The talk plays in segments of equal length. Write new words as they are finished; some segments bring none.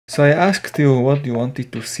So I asked you what you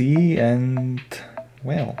wanted to see, and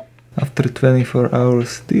well, after 24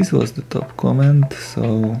 hours this was the top comment,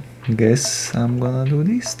 so guess I'm gonna do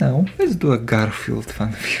this now. Let's do a Garfield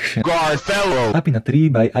fanfiction. Garfellow! Up in a Tree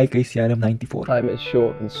by IKCRM94. Time is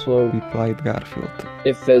short and slow. Replied Garfield.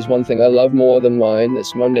 If there's one thing I love more than wine,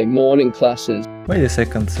 it's Monday morning classes. Wait a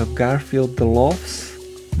second, so Garfield loves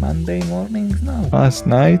Monday mornings now? Last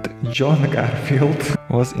night, John Garfield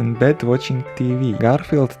was in bed watching TV.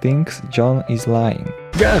 Garfield thinks John is lying.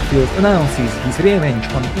 Garfield announces his revenge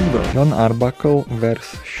on evil. John Arbuckle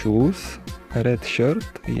wears shoes, red shirt,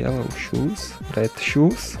 yellow shoes, red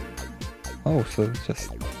shoes. Oh, so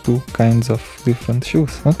just two kinds of different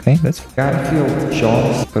shoes. Okay, that's fine. Garfield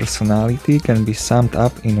John's personality can be summed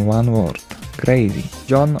up in one word. Crazy.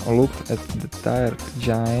 John looked at the tired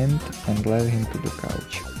giant and led him to the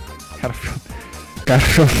couch.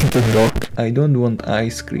 Garfield the dog. I don't want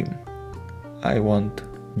ice cream. I want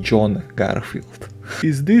John Garfield.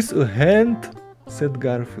 Is this a hand? Said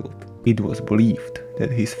Garfield. It was believed that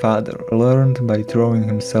his father learned by throwing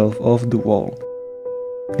himself off the wall.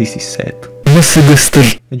 This is sad.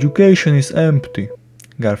 Education is empty,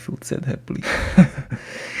 Garfield said happily.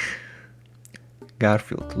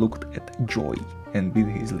 Garfield looked at Joy and bit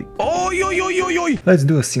his lip. Oi, oi, oi, oi, oi! Let's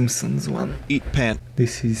do a Simpsons one. Eat pan.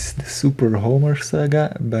 This is the Super Homer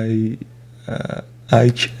Saga by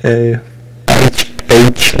H.V.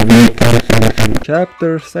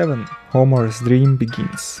 Chapter 7. Homer's dream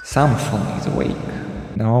begins. Samson is awake.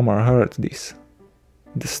 When Homer heard this,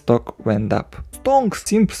 the stock went up. Stonks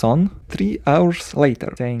Simpson 3 hours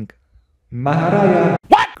later, saying, Maharaja!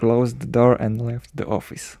 What? Closed the door and left the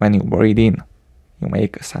office. When you breathe in, you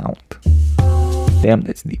make a sound. Damn,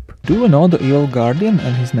 that's deep. Do you know the Evil Guardian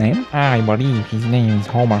and his name? I believe his name is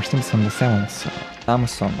Homer Simpson VII.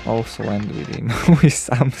 Samson also went with him. Who is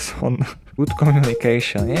Samson? Good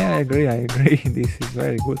communication. Yeah, I agree. This is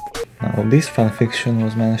very good. Now, this fanfiction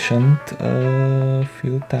was mentioned a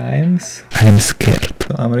few times. I'm scared.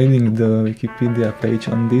 So I'm reading the Wikipedia page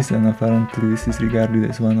on this, and apparently this is regarded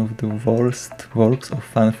as one of the worst works of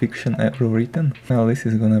fanfiction ever written. Well, this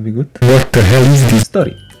is gonna be good. What the hell is this?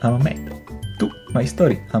 Story. I'm a maid. 2. My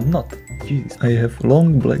story. I'm not. Jesus. I have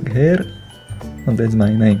long black hair. Oh, that's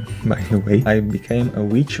my name, by the way. I became a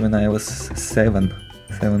witch when I was 17.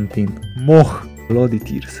 Moh! Bloody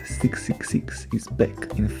Tears 666 is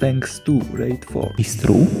back in Thanks to Raid 4. Is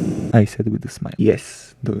true? I said with a smile.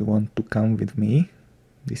 Yes. Do you want to come with me?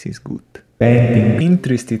 This is good. Painting.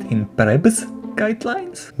 Interested in Prebz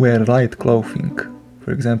guidelines? Wear light clothing.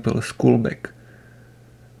 For example, a school bag.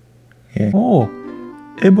 Yeah. Oh!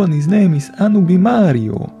 Ebony's name is Anubi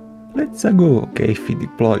Mario. Let's go. Kefi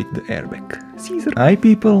deployed the airbag. Caesar. Hi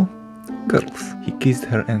people. Girls. He kissed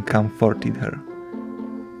her and comforted her.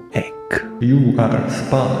 Egg. You are a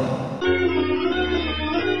spy.